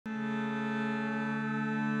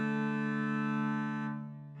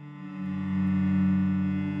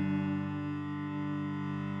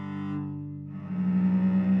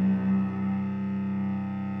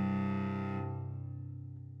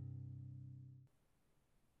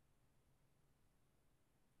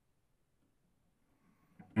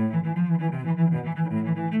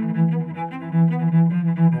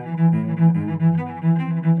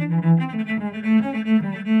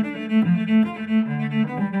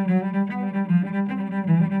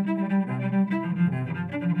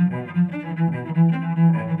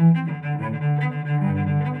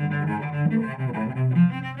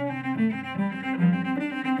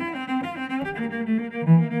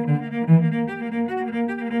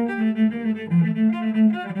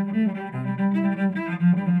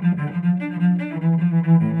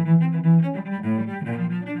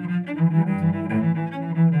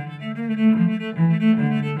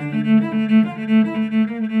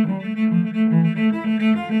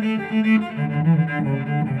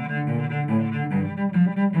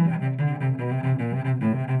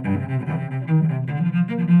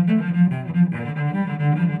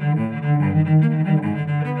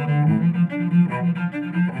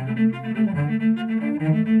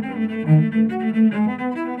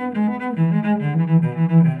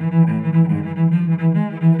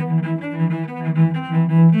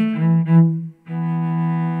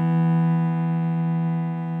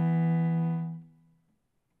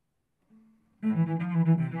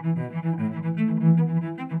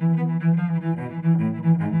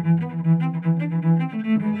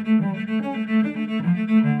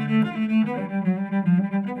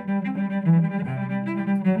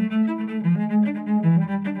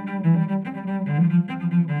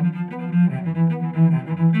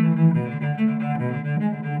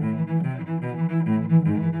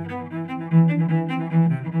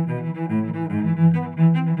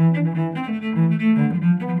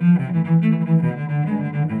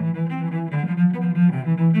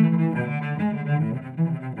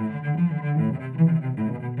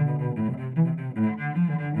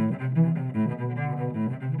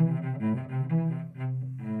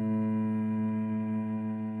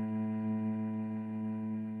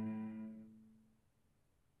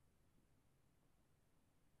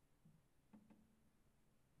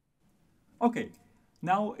Okay,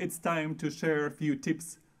 now it's time to share a few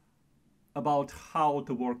tips about how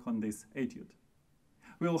to work on this etude.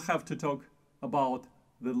 We'll have to talk about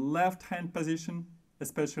the left hand position,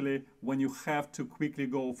 especially when you have to quickly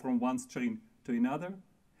go from one string to another.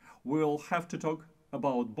 We'll have to talk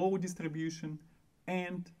about bow distribution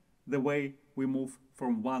and the way we move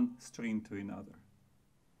from one string to another.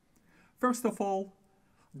 First of all,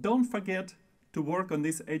 don't forget to work on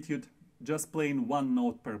this etude just playing one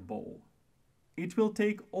note per bow. It will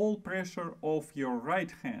take all pressure off your right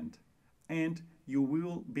hand and you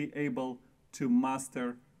will be able to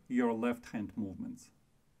master your left hand movements.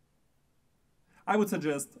 I would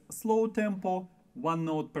suggest slow tempo, one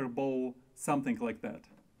note per bow, something like that.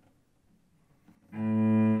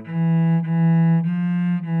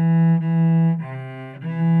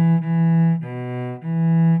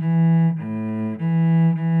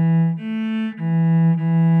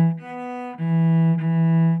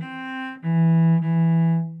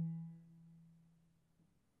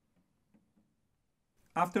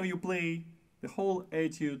 After you play the whole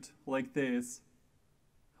etude like this,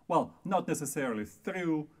 well, not necessarily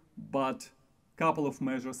through, but couple of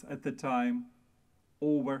measures at a time,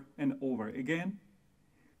 over and over again,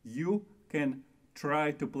 you can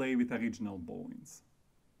try to play with original bowings.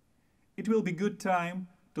 It will be good time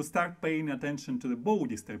to start paying attention to the bow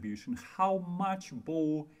distribution, how much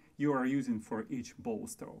bow you are using for each bow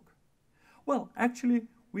stroke. Well, actually,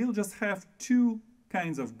 we'll just have two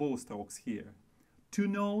kinds of bow strokes here. 2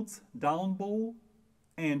 notes down bow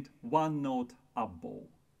and 1 note up bow.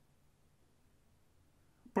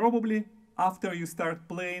 Probably after you start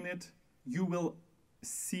playing it, you will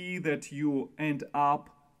see that you end up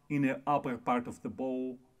in the upper part of the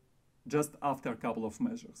bow just after a couple of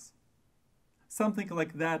measures. Something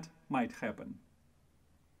like that might happen.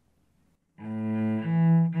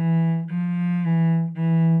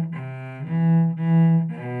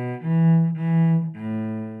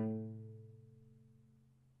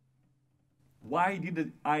 Why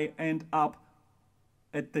did I end up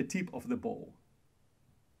at the tip of the bow?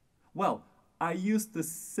 Well, I used the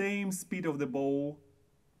same speed of the bow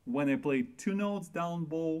when I played 2 notes down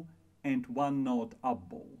bow and 1 note up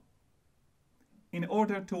bow. In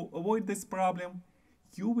order to avoid this problem,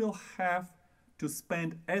 you will have to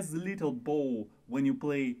spend as little bow when you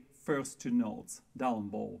play first 2 notes down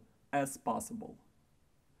bow as possible.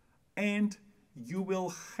 And you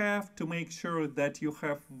will have to make sure that you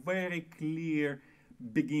have very clear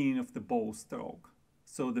beginning of the bow stroke,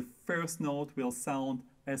 so the first note will sound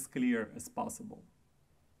as clear as possible.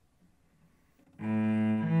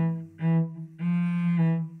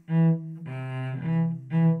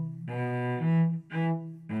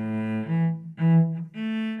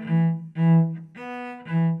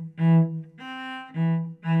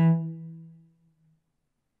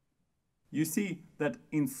 You see that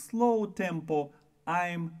in slow tempo,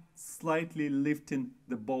 I'm slightly lifting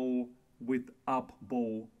the bow with up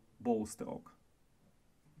bow stroke.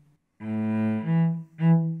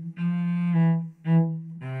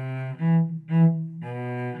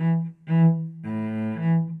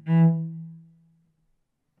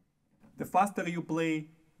 The faster you play,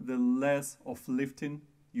 the less of lifting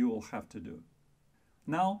you will have to do.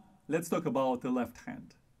 Now, let's talk about the left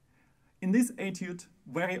hand. In this etude,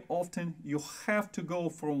 very often you have to go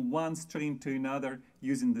from one string to another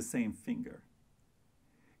using the same finger.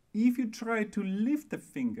 If you try to lift the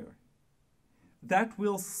finger, that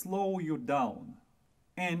will slow you down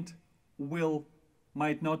and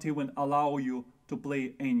might not even allow you to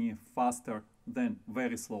play any faster than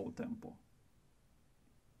very slow tempo.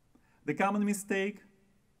 The common mistake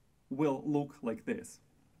will look like this.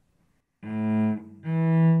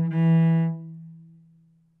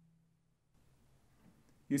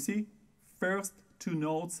 You see, first 2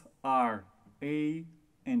 notes are A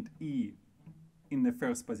and E in the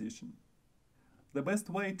first position. The best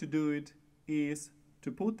way to do it is to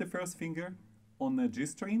put the first finger on the G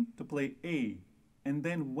string to play A, and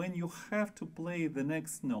then when you have to play the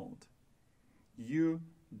next note, you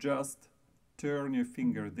just turn your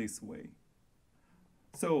finger this way.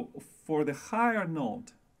 So for the higher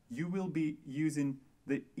note, you will be using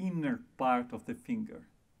the inner part of the finger.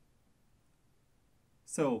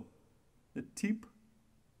 So the tip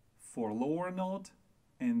for lower note,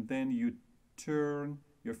 and then you turn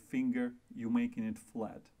your finger, you're making it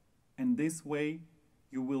flat. And this way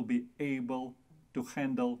you will be able to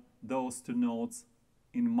handle those 2 notes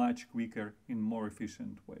in much quicker, in more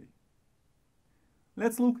efficient way.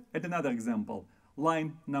 Let's look at another example.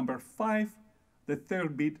 Line number 5, the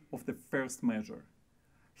third beat of the first measure.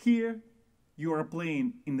 Here you are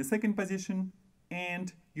playing in the second position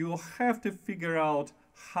and you will have to figure out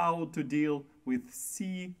how to deal with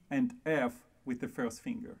C and F with the first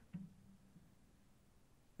finger.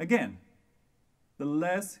 Again, the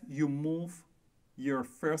less you move your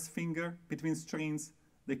first finger between strings,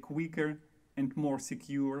 the quicker and more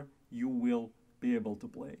secure you will be able to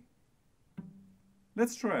play.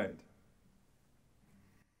 Let's try it.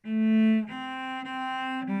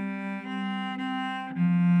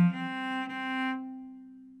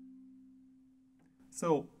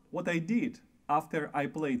 So what I did after I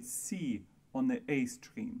played C on the A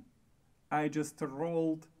string, I just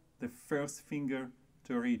rolled the first finger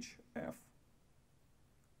to reach F.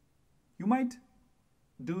 You might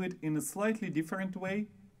do it in a slightly different way,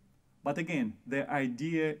 but again, the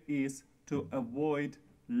idea is to avoid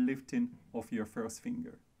lifting of your first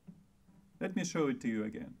finger. Let me show it to you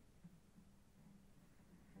again.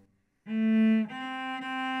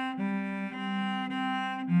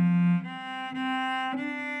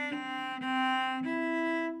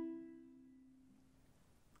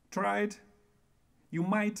 Try it. You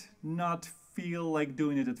might not feel like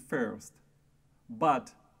doing it at first,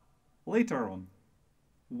 but later on,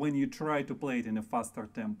 when you try to play it in a faster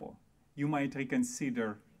tempo, you might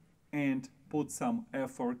reconsider and put some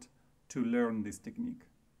effort to learn this technique.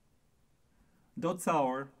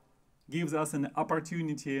 Dotzauer gives us an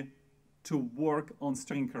opportunity to work on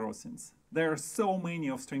string crossings. There are so many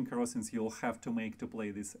of string crossings you'll have to make to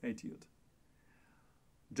play this etude.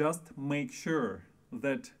 Just make sure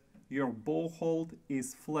that your bow hold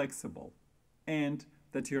is flexible and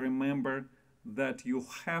that you remember that you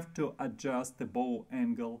have to adjust the bow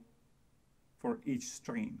angle for each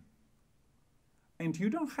string. And you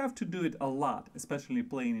don't have to do it a lot, especially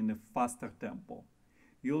playing in a faster tempo.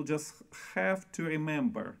 You'll just have to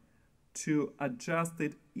remember to adjust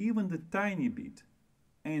it even the tiny bit,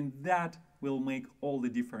 and that will make all the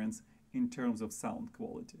difference in terms of sound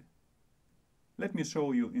quality. Let me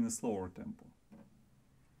show you in a slower tempo.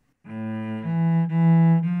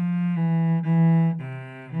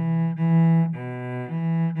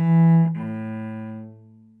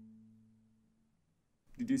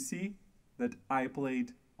 Did you see that I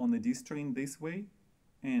played on the D string this way,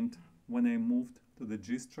 and when I moved to the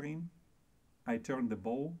G string, I turned the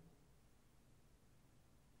bow?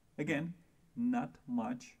 Again, not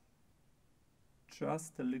much,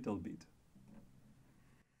 just a little bit.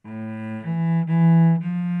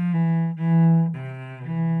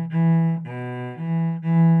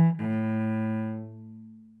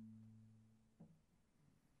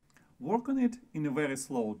 Work on it in a very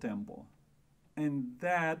slow tempo, and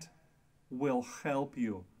that will help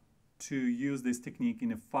you to use this technique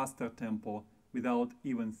in a faster tempo without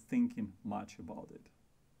even thinking much about it.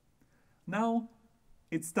 Now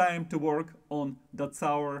it's time to work on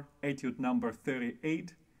Dotzauer Etude number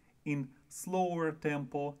 38 in slower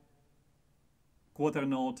tempo, quarter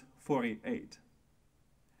note 48.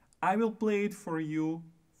 I will play it for you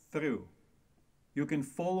through. You can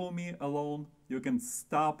follow me along, you can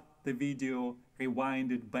stop the video,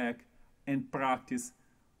 rewind it back, and practice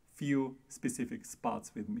few specific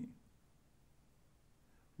spots with me.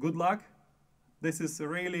 Good luck! This is a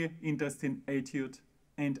really interesting etude,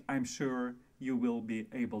 and I'm sure you will be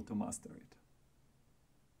able to master it.